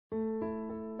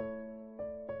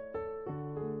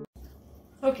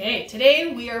Okay,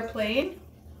 today we are playing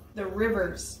the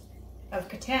Rivers of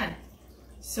Catan.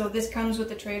 So this comes with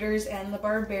the Traders and the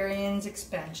Barbarians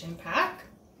Expansion pack.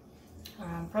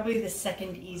 Probably the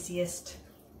second easiest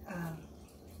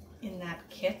in that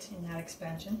kit, in that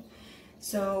expansion.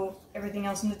 So everything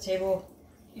else on the table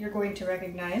you're going to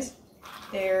recognize.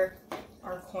 There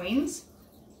are coins.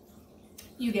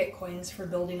 You get coins for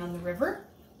building on the river.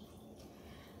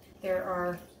 There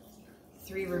are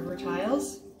 3 river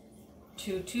tiles,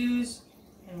 2 twos,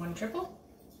 and 1 triple.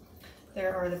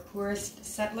 There are the poorest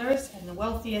settlers and the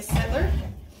wealthiest settler.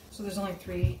 So there's only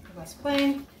 3 of us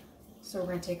playing. So we're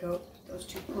going to take out those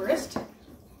 2 poorest.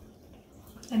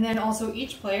 And then also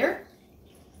each player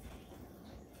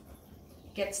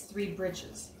gets 3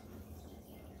 bridges.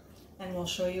 And we'll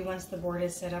show you once the board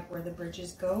is set up where the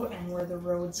bridges go and where the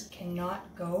roads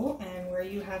cannot go and where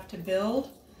you have to build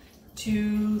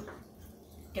to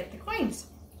get the coins.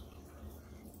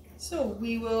 So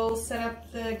we will set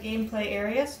up the gameplay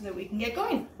area so that we can get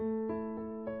going.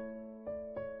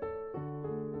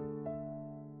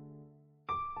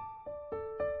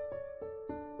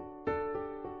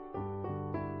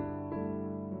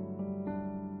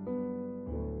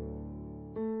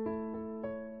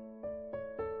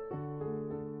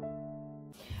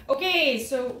 Okay,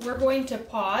 so we're going to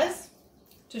pause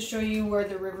to show you where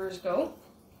the rivers go.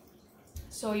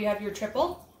 So you have your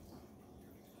triple.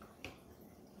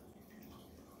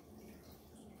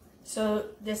 So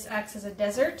this acts as a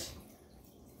desert.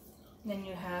 Then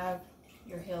you have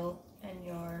your hill and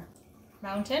your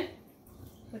mountain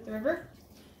with the river.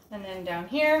 And then down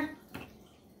here,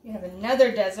 you have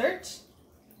another desert.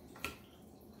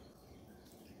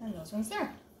 And those ones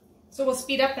there. So we'll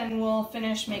speed up and we'll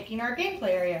finish making our gameplay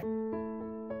area.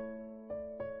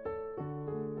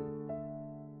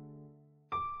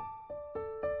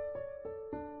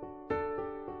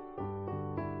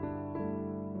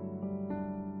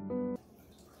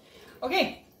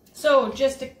 Okay, so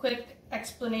just a quick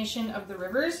explanation of the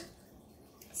rivers.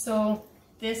 So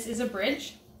this is a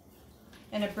bridge,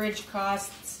 and a bridge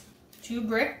costs 2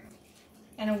 brick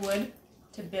and a wood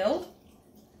to build.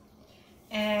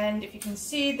 And if you can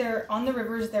see there on the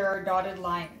rivers, there are dotted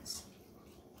lines.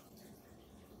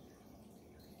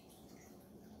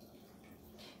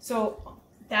 So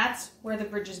that's where the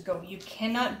bridges go. You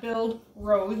cannot build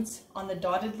roads on the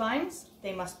dotted lines.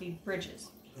 They must be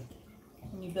bridges.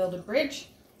 When you build a bridge,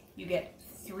 you get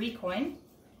 3 coin.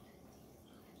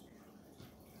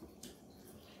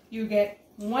 You get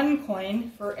 1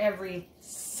 coin for every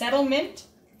settlement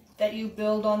that you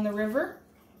build on the river,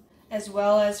 as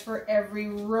well as for every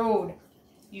road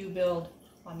you build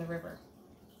on the river.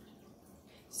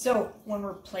 So when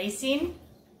we're placing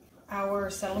our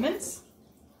settlements,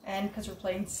 and because we're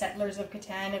playing Settlers of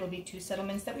Catan, it'll be 2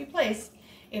 settlements that we place.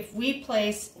 If we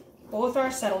place both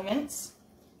our settlements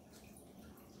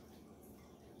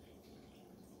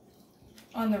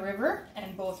on the river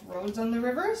and both roads on the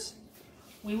rivers,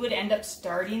 we would end up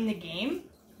starting the game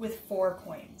with 4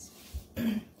 coins.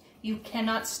 You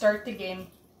cannot start the game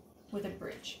with a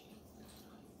bridge.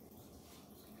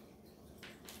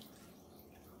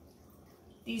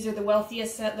 These are the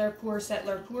wealthiest settler, poor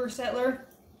settler, poor settler.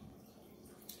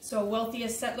 So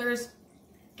wealthiest settlers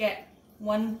get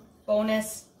 1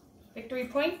 bonus victory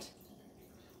point.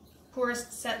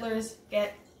 Poorest settlers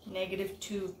get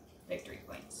 -2 victory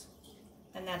points.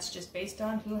 And that's just based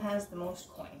on who has the most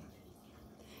coin.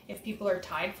 If people are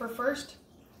tied for first,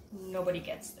 nobody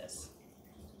gets this.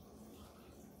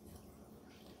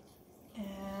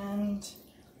 And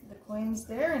the coins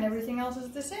there, and everything else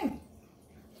is the same.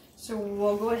 So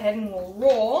we'll go ahead and we'll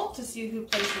roll to see who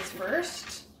places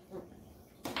first.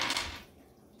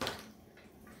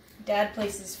 Dad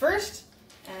places first,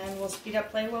 and we'll speed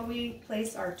up play while we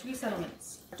place our 2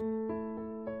 settlements.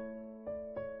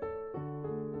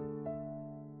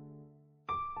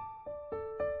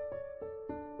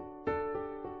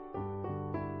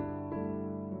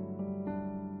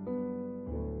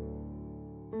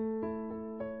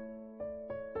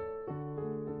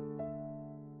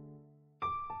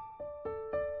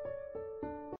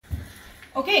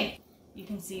 Okay, you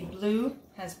can see blue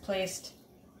has placed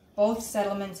both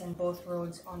settlements and both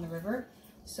roads on the river.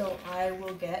 So I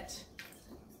will get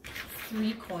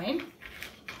 3 coin.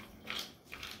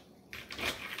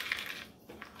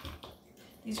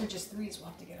 These are just 3s, we'll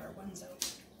have to get our 1s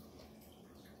out.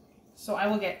 So I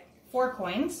will get 4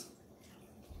 coins.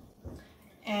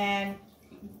 And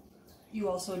you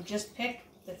also just pick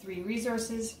the 3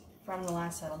 resources from the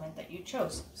last settlement that you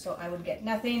chose. So I would get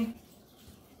nothing,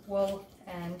 wool,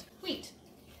 and wheat.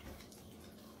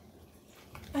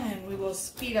 And we will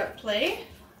speed up play.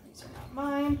 These are not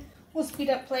mine. We'll speed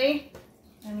up play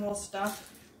and we'll stop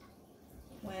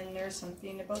when there's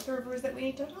something about the rivers that we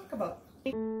need to talk about.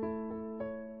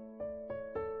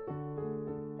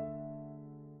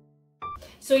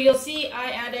 So you'll see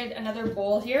I added another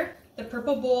bowl here. The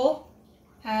purple bowl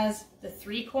has the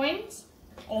 3 coins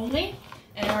only,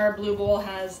 and our blue bowl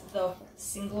has the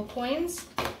single coins.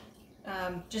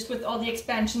 Just with all the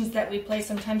expansions that we play,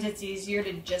 sometimes it's easier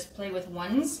to just play with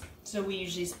ones, so we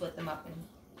usually split them up, and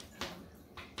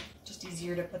just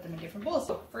easier to put them in different bowls.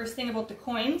 So first thing about the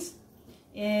coins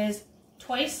is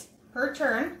twice per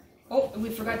turn. Oh, we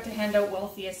forgot to hand out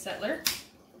Wealthiest Settler.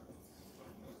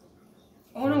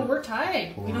 Oh no, we're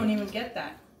tied. We don't even get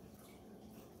that.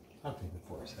 I'll take the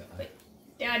poorest settler. But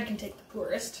Dad can take the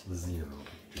poorest. 0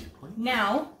 points.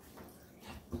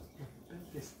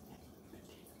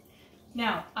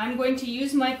 Now, I'm going to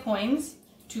use my coins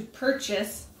to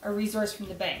purchase a resource from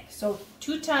the bank. So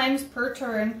 2 times per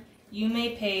turn, you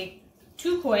may pay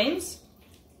 2 coins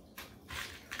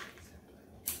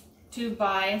to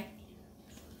buy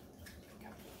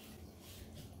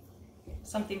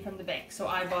something from the bank. So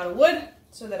I bought a wood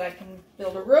so that I can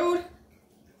build a road.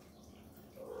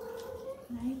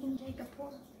 Now you can take a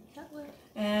poor settler.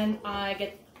 And I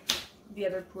get the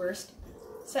other poorest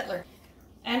settler.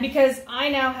 And because I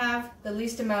now have the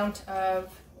least amount of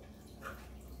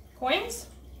coins,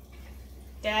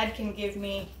 Dad can give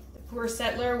me the poor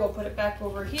settler. We'll put it back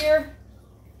over here,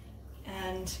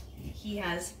 and he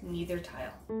has neither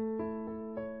tile.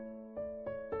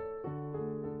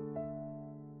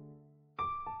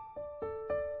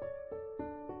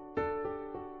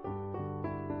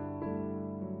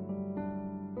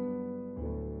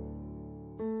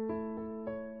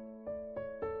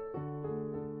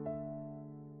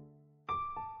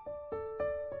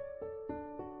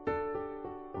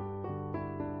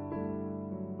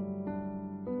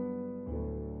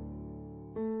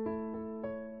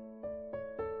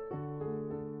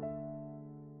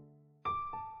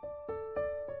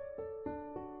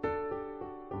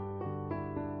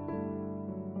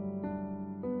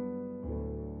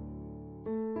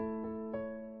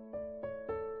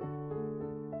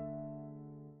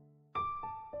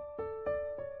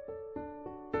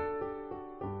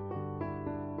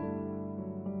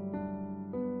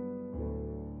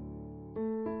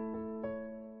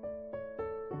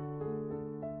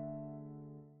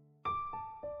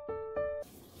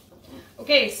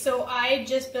 Okay, so I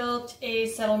just built a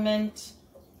settlement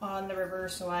on the river,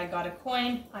 so I got a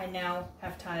coin. I now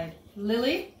have tied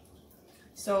Lily.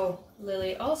 So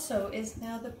Lily also is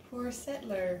now the poor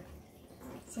settler.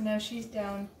 So now she's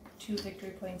down 2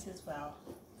 victory points as well.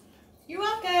 You're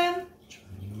welcome!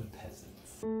 Joining the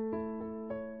peasants.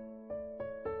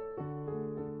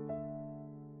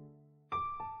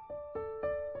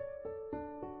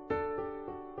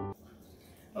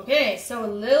 Okay, so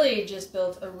Lily just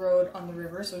built a road on the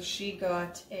river, so she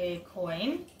got a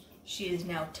coin. She is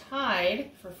now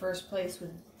tied for first place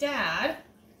with Dad,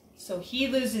 so he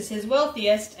loses his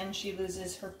wealthiest and she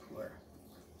loses her poor.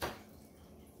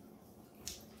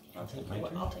 I'll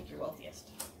take your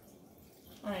wealthiest.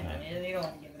 I know, you don't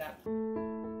want to give it up.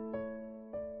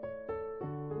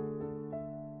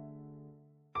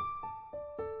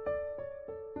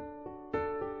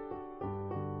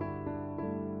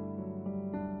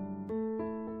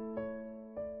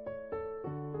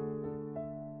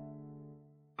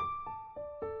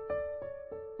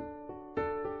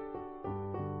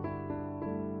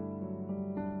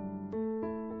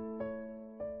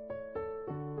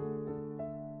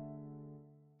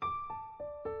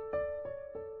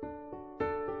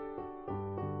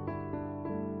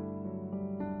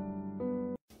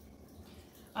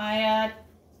 I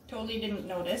totally didn't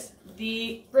notice.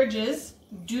 The bridges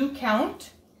do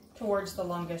count towards the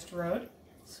longest road,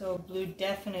 so blue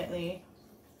definitely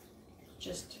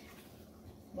just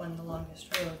won the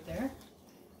longest road there.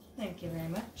 Thank you very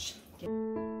much.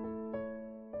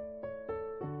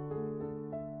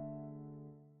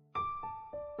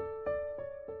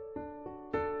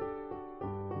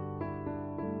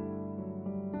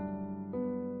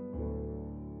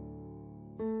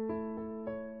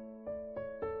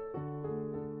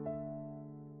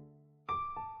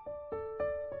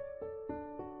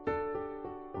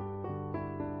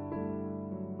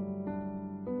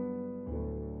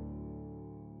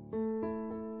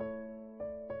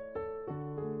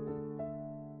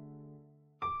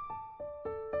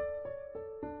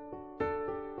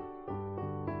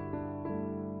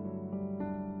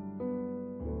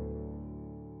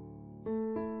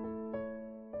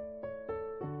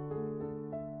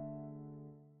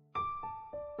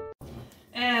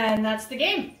 And that's the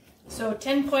game. So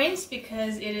 10 points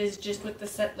because it is just with the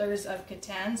Settlers of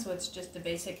Catan, so it's just the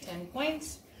basic 10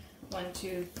 points. 1,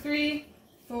 2, 3,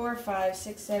 4, 5,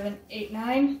 6, 7, 8,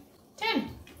 9, 10.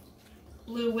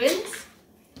 Blue wins.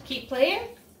 Keep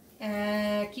playing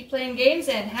games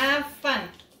and have fun.